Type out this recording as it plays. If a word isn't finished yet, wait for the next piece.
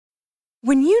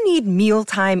When you need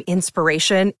mealtime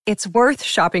inspiration, it's worth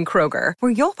shopping Kroger,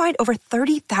 where you'll find over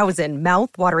 30,000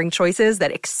 mouth-watering choices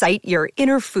that excite your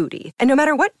inner foodie. And no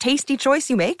matter what tasty choice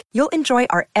you make, you'll enjoy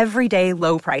our everyday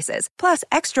low prices, plus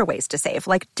extra ways to save,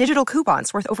 like digital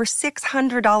coupons worth over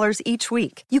 $600 each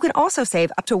week. You can also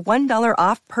save up to $1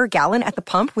 off per gallon at the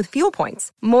pump with fuel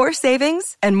points. More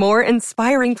savings and more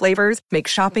inspiring flavors make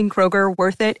shopping Kroger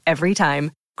worth it every time.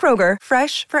 Kroger,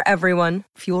 fresh for everyone.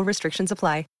 Fuel restrictions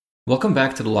apply. Welcome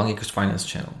back to the Long Acres Finance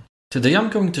channel. Today I'm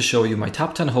going to show you my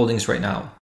top 10 holdings right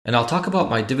now, and I'll talk about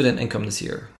my dividend income this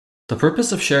year. The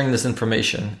purpose of sharing this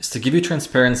information is to give you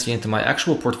transparency into my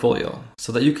actual portfolio,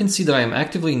 so that you can see that I am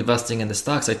actively investing in the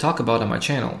stocks I talk about on my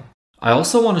channel. I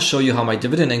also want to show you how my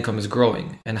dividend income is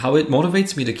growing, and how it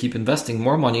motivates me to keep investing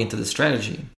more money into this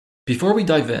strategy. Before we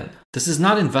dive in, this is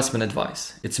not investment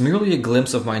advice. It's merely a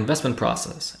glimpse of my investment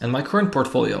process and my current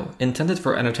portfolio, intended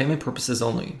for entertainment purposes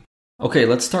only. Okay,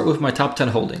 let's start with my top 10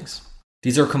 holdings.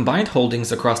 These are combined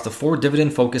holdings across the 4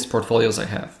 dividend-focused portfolios I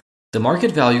have. The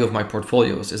market value of my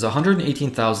portfolios is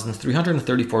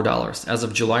 $118,334 as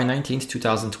of July 19,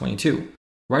 2022,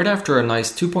 right after a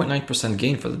nice 2.9%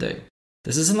 gain for the day.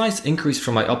 This is a nice increase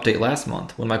from my update last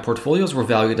month, when my portfolios were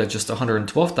valued at just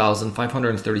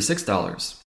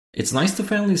 $112,536. It's nice to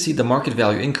finally see the market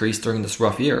value increase during this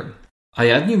rough year. I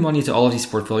add new money to all of these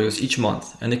portfolios each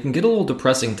month, and it can get a little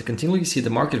depressing to continually see the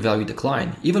market value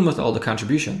decline, even with all the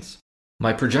contributions.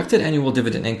 My projected annual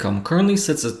dividend income currently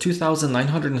sits at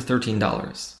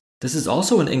 $2,913. This is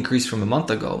also an increase from a month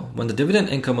ago, when the dividend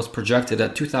income was projected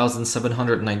at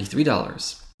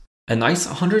 $2,793. A nice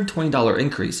 $120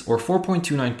 increase, or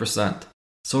 4.29%,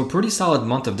 so a pretty solid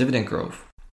month of dividend growth.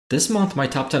 This month, my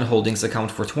top 10 holdings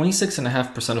account for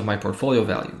 26.5% of my portfolio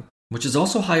value, which is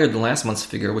also higher than last month's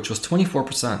figure, which was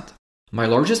 24%. My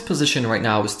largest position right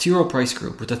now is T. Rowe Price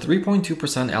Group with a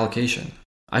 3.2% allocation.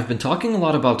 I've been talking a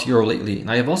lot about T. Rowe lately, and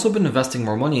I have also been investing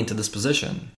more money into this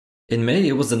position. In May,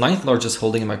 it was the 9th largest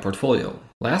holding in my portfolio.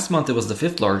 Last month, it was the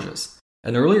 5th largest,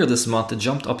 and earlier this month, it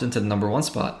jumped up into the number 1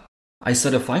 spot. I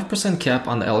set a 5% cap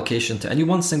on the allocation to any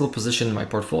one single position in my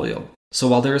portfolio, so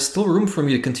while there is still room for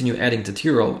me to continue adding to T.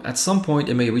 Rowe, at some point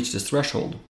it may reach this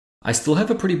threshold. I still have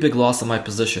a pretty big loss on my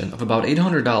position of about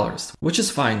 $800, which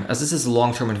is fine as this is a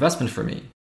long-term investment for me.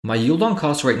 My yield on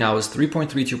cost right now is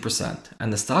 3.32%,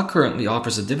 and the stock currently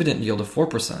offers a dividend yield of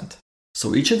 4%.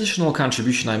 So each additional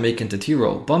contribution I make into T.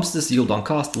 Rowe bumps this yield on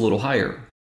cost a little higher.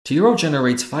 T. Rowe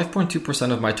generates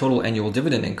 5.2% of my total annual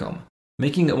dividend income,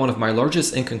 making it one of my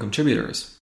largest income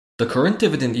contributors. The current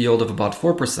dividend yield of about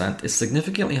 4% is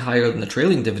significantly higher than the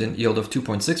trailing dividend yield of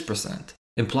 2.6%,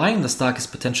 implying the stock is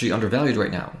potentially undervalued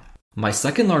right now. My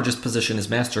second largest position is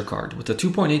MasterCard with a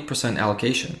 2.8%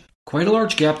 allocation. Quite a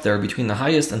large gap there between the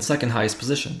highest and second highest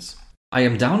positions. I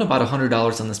am down about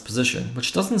 $100 on this position,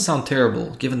 which doesn't sound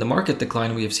terrible given the market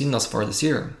decline we have seen thus far this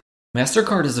year.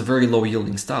 MasterCard is a very low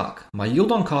yielding stock. My yield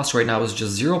on cost right now is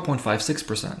just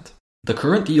 0.56%. The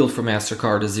current yield for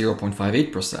MasterCard is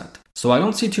 0.58%, so I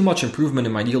don't see too much improvement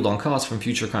in my yield on cost from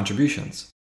future contributions.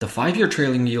 The 5-year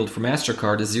trailing yield for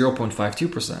MasterCard is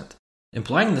 0.52%.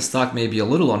 Implying the stock may be a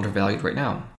little undervalued right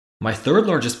now. My third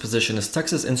largest position is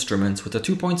Texas Instruments with a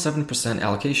 2.7%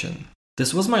 allocation.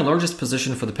 This was my largest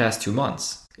position for the past 2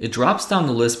 months. It drops down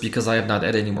the list because I have not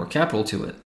added any more capital to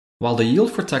it. While the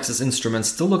yield for Texas Instruments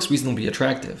still looks reasonably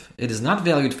attractive, it is not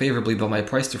valued favorably by my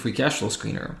price to free cash flow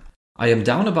screener. I am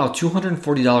down about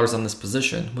 $240 on this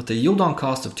position with a yield on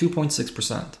cost of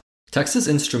 2.6%. Texas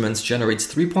Instruments generates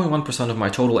 3.1% of my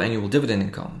total annual dividend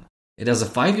income. It has a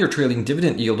 5-year trailing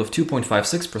dividend yield of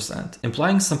 2.56%,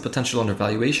 implying some potential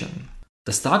undervaluation.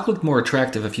 The stock looked more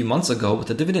attractive a few months ago with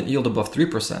a dividend yield above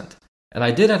 3%, and I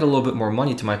did add a little bit more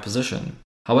money to my position.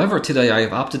 However, today I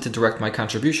have opted to direct my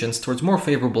contributions towards more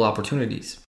favorable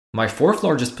opportunities. My fourth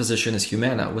largest position is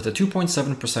Humana with a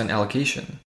 2.7%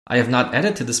 allocation. I have not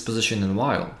added to this position in a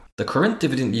while. The current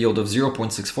dividend yield of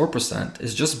 0.64%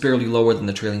 is just barely lower than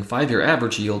the trailing 5-year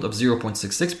average yield of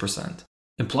 0.66%.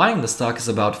 Implying the stock is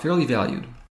about fairly valued.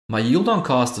 My yield on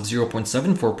cost of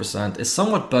 0.74% is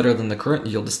somewhat better than the current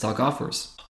yield the stock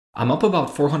offers. I'm up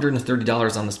about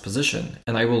 $430 on this position,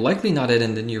 and I will likely not add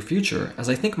in the near future as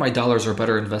I think my dollars are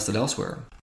better invested elsewhere.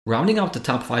 Rounding out the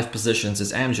top 5 positions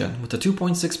is Amgen with a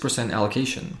 2.6%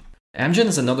 allocation. Amgen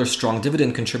is another strong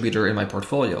dividend contributor in my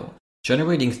portfolio,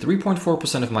 generating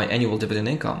 3.4% of my annual dividend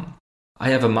income. I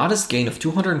have a modest gain of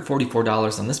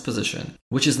 $244 on this position,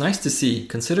 which is nice to see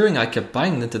considering I kept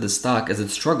buying into this stock as it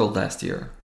struggled last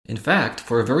year. In fact,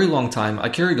 for a very long time I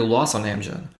carried a loss on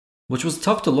Amgen, which was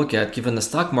tough to look at given the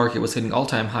stock market was hitting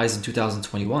all-time highs in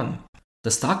 2021.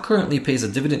 The stock currently pays a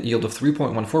dividend yield of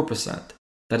 3.14%.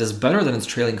 That is better than its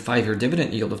trailing 5-year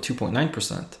dividend yield of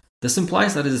 2.9%. This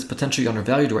implies that it is potentially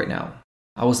undervalued right now.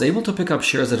 I was able to pick up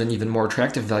shares at an even more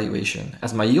attractive valuation,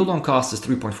 as my yield on cost is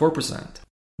 3.4%.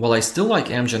 While I still like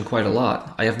Amgen quite a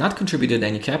lot, I have not contributed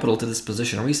any capital to this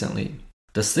position recently.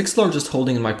 The sixth largest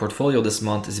holding in my portfolio this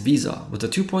month is Visa, with a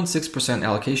 2.6%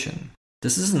 allocation.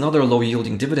 This is another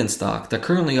low-yielding dividend stock that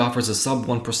currently offers a sub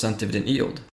 1% dividend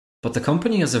yield. But the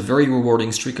company has a very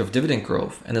rewarding streak of dividend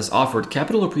growth and has offered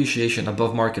capital appreciation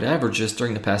above market averages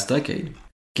during the past decade.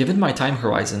 Given my time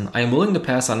horizon, I am willing to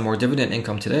pass on more dividend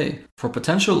income today for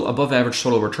potential above-average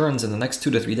total returns in the next 2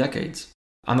 to 3 decades.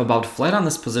 I'm about flat on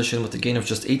this position with a gain of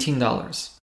just $18.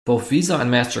 Both Visa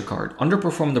and MasterCard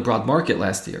underperformed the broad market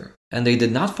last year, and they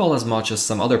did not fall as much as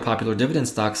some other popular dividend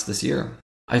stocks this year.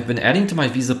 I've been adding to my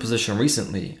Visa position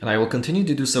recently, and I will continue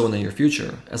to do so in the near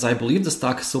future, as I believe the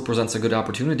stock still presents a good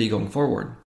opportunity going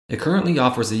forward. It currently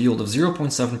offers a yield of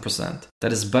 0.7%,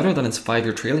 that is better than its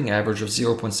 5-year trailing average of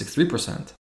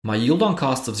 0.63%. My yield on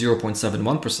cost of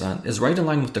 0.71% is right in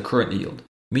line with the current yield,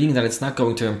 meaning that it's not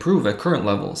going to improve at current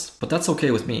levels, but that's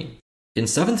okay with me. In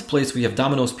 7th place, we have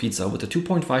Domino's Pizza with a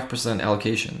 2.5%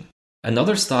 allocation,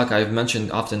 another stock I have mentioned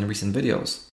often in recent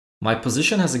videos. My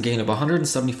position has a gain of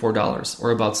 $174, or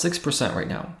about 6% right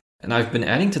now, and I've been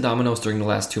adding to Domino's during the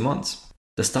last 2 months.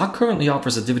 The stock currently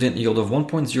offers a dividend yield of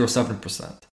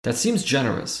 1.07%. That seems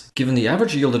generous, given the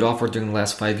average yield it offered during the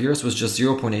last 5 years was just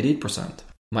 0.88%.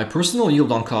 My personal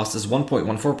yield on cost is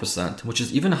 1.14%, which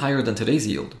is even higher than today's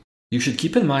yield. You should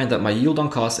keep in mind that my yield on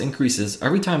cost increases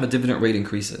every time a dividend rate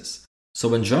increases.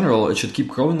 So in general, it should keep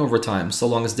growing over time so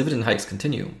long as dividend hikes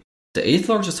continue. The 8th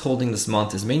largest holding this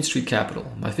month is Main Street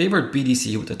Capital, my favorite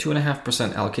BDC with a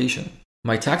 2.5% allocation.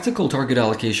 My tactical target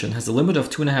allocation has a limit of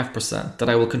 2.5% that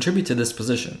I will contribute to this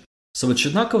position, so it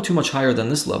should not go too much higher than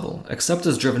this level, except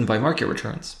as driven by market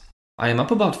returns. I am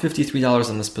up about $53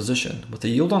 on this position, with a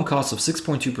yield on cost of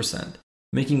 6.2%,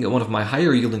 making it one of my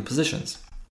higher yielding positions.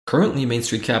 Currently, Main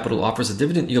Street Capital offers a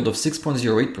dividend yield of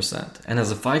 6.08% and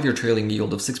has a 5-year trailing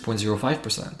yield of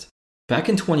 6.05%. Back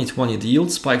in 2020, the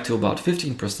yield spiked to about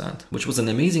 15%, which was an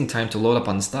amazing time to load up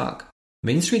on the stock.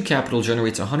 Main Street Capital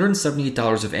generates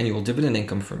 $178 of annual dividend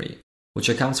income for me, which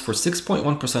accounts for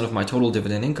 6.1% of my total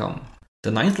dividend income.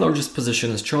 The 9th largest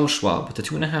position is Charles Schwab with a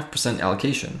 2.5%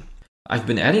 allocation. I've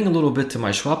been adding a little bit to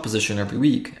my Schwab position every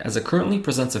week, as it currently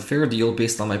presents a fair deal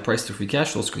based on my price to free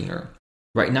cash flow screener.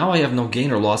 Right now I have no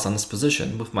gain or loss on this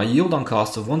position, with my yield on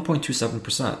cost of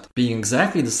 1.27%, being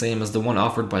exactly the same as the one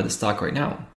offered by the stock right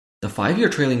now. The 5-year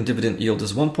trailing dividend yield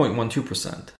is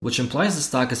 1.12%, which implies the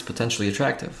stock is potentially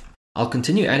attractive. I'll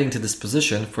continue adding to this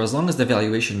position for as long as the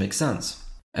valuation makes sense.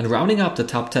 And rounding up the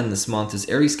top 10 this month is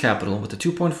Ares Capital with a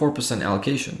 2.4%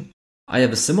 allocation. I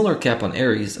have a similar cap on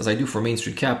Ares as I do for Main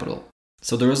Street Capital,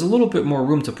 so there is a little bit more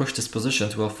room to push this position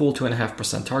to a full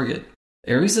 2.5% target.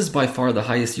 Ares is by far the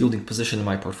highest yielding position in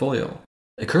my portfolio.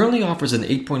 It currently offers an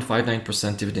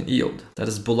 8.59% dividend yield, that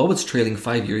is below its trailing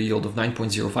 5-year yield of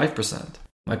 9.05%.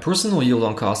 My personal yield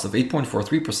on cost of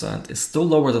 8.43% is still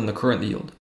lower than the current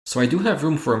yield, so I do have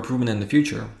room for improvement in the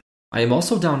future. I am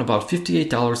also down about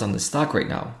 $58 on this stock right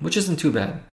now, which isn't too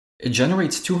bad. It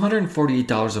generates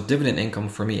 $248 of dividend income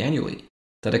for me annually.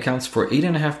 That accounts for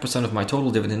 8.5% of my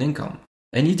total dividend income.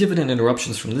 Any dividend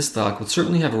interruptions from this stock would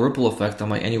certainly have a ripple effect on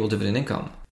my annual dividend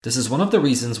income. This is one of the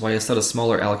reasons why I set a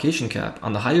smaller allocation cap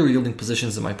on the higher yielding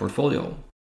positions in my portfolio.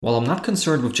 While I'm not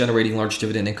concerned with generating large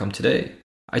dividend income today,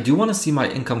 I do want to see my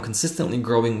income consistently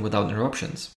growing without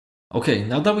interruptions. Okay,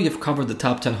 now that we have covered the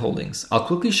top 10 holdings, I'll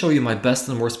quickly show you my best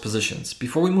and worst positions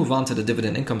before we move on to the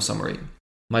dividend income summary.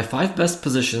 My 5 best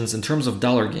positions in terms of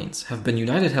dollar gains have been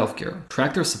United Healthcare,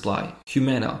 Tractor Supply,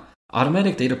 Humana,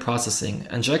 Automatic Data Processing,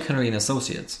 and Jack Henry &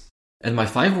 Associates. And my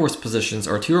 5 worst positions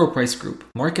are T. Rowe Price Group,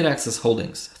 Market Access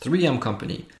Holdings, 3M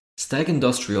Company, Stag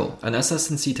Industrial, and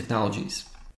SS&C Technologies.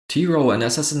 T. Rowe and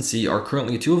SS&C are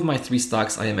currently 2 of my 3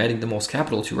 stocks I am adding the most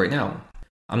capital to right now.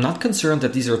 I'm not concerned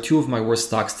that these are 2 of my worst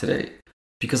stocks today,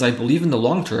 because I believe in the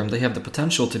long term they have the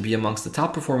potential to be amongst the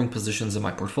top performing positions in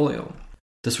my portfolio.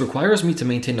 This requires me to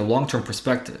maintain a long-term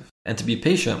perspective, and to be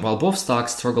patient while both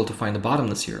stocks struggle to find a bottom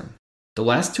this year. The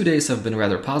last 2 days have been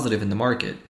rather positive in the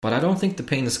market, but I don't think the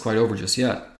pain is quite over just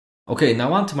yet. Okay,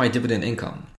 now on to my dividend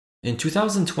income. In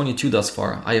 2022 thus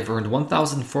far, I have earned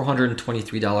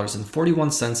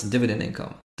 $1,423.41 in dividend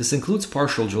income. This includes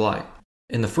partial July.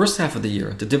 In the first half of the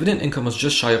year, the dividend income was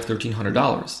just shy of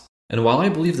 $1,300, and while I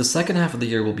believe the second half of the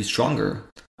year will be stronger,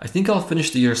 I think I'll finish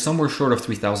the year somewhere short of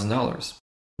 $3,000.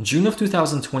 June of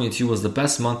 2022 was the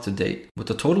best month to date,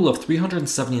 with a total of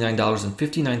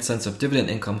 $379.59 of dividend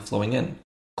income flowing in.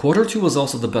 Quarter 2 was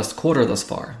also the best quarter thus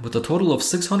far, with a total of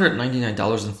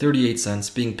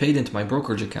 $699.38 being paid into my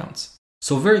brokerage accounts,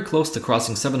 so very close to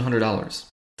crossing $700.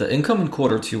 The income in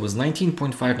quarter 2 was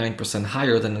 19.59%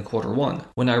 higher than in quarter 1,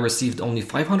 when I received only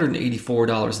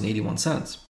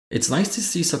 $584.81. It's nice to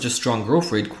see such a strong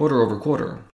growth rate quarter over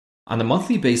quarter. On a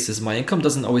monthly basis, my income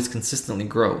doesn't always consistently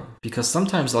grow, because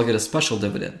sometimes I'll get a special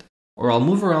dividend, or I'll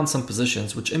move around some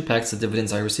positions which impacts the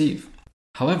dividends I receive.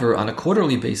 However, on a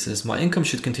quarterly basis, my income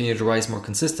should continue to rise more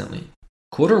consistently.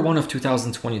 Quarter 1 of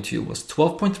 2022 was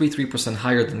 12.33%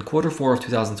 higher than quarter 4 of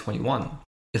 2021.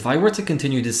 If I were to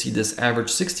continue to see this average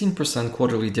 16%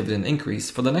 quarterly dividend increase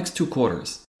for the next 2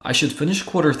 quarters, I should finish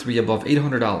quarter 3 above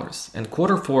 $800 and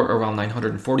quarter 4 around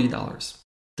 $940.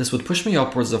 This would push me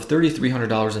upwards of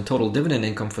 $3,300 in total dividend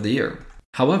income for the year.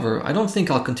 However, I don't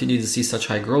think I'll continue to see such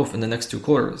high growth in the next 2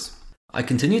 quarters. I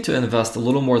continue to invest a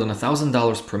little more than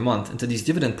 $1,000 per month into these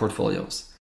dividend portfolios,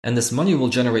 and this money will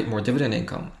generate more dividend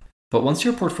income. But once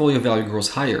your portfolio value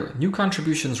grows higher, new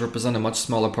contributions represent a much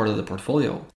smaller part of the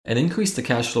portfolio and increase the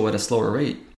cash flow at a slower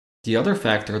rate. The other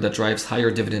factor that drives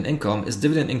higher dividend income is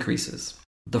dividend increases.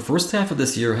 The first half of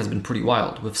this year has been pretty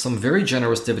wild, with some very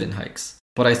generous dividend hikes,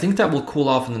 but I think that will cool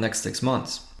off in the next 6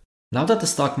 months. Now that the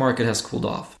stock market has cooled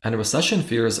off and recession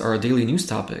fears are a daily news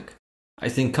topic, I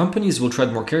think companies will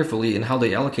tread more carefully in how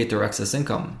they allocate their excess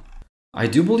income. I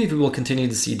do believe we will continue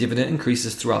to see dividend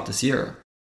increases throughout this year,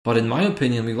 but in my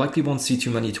opinion, we likely won't see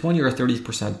too many 20 or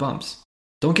 30% bumps.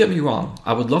 Don't get me wrong,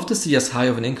 I would love to see as high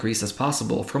of an increase as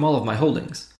possible from all of my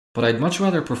holdings, but I'd much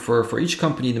rather prefer for each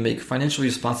company to make financially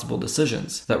responsible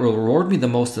decisions that will reward me the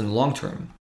most in the long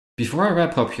term. Before I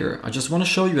wrap up here, I just want to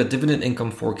show you a dividend income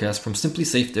forecast from Simply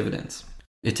Safe Dividends.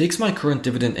 It takes my current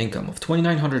dividend income of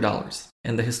 $2,900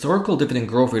 and the historical dividend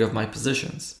growth rate of my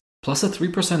positions, plus a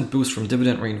 3% boost from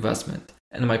dividend reinvestment,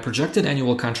 and my projected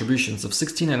annual contributions of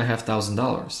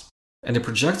 $16,500, and it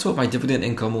projects what my dividend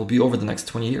income will be over the next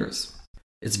 20 years.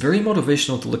 It's very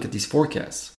motivational to look at these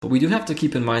forecasts, but we do have to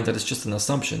keep in mind that it's just an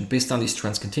assumption based on these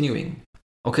trends continuing.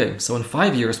 Okay, so in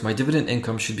 5 years, my dividend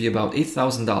income should be about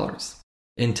 $8,000.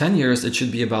 In 10 years, it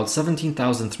should be about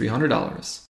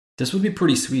 $17,300. This would be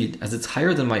pretty sweet, as it's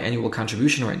higher than my annual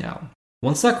contribution right now.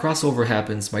 Once that crossover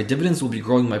happens, my dividends will be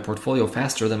growing my portfolio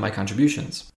faster than my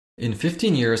contributions. In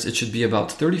 15 years, it should be about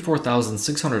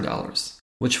 $34,600,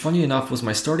 which funny enough was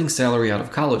my starting salary out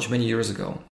of college many years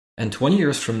ago. And 20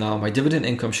 years from now, my dividend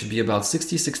income should be about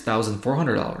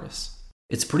 $66,400.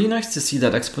 It's pretty nice to see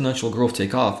that exponential growth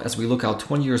take off as we look out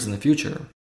 20 years in the future.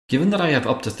 Given that I have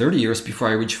up to 30 years before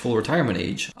I reach full retirement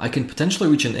age, I can potentially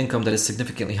reach an income that is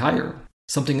significantly higher.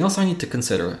 Something else I need to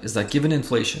consider is that given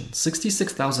inflation,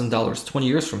 $66,000 20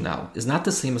 years from now is not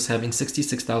the same as having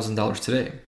 $66,000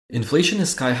 today. Inflation is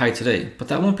sky high today, but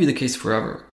that won't be the case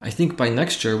forever. I think by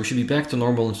next year we should be back to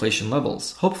normal inflation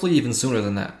levels, hopefully even sooner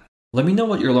than that. Let me know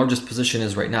what your largest position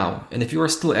is right now, and if you are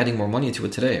still adding more money to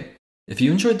it today. If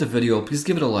you enjoyed the video, please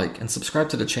give it a like and subscribe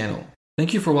to the channel.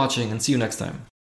 Thank you for watching and see you next time.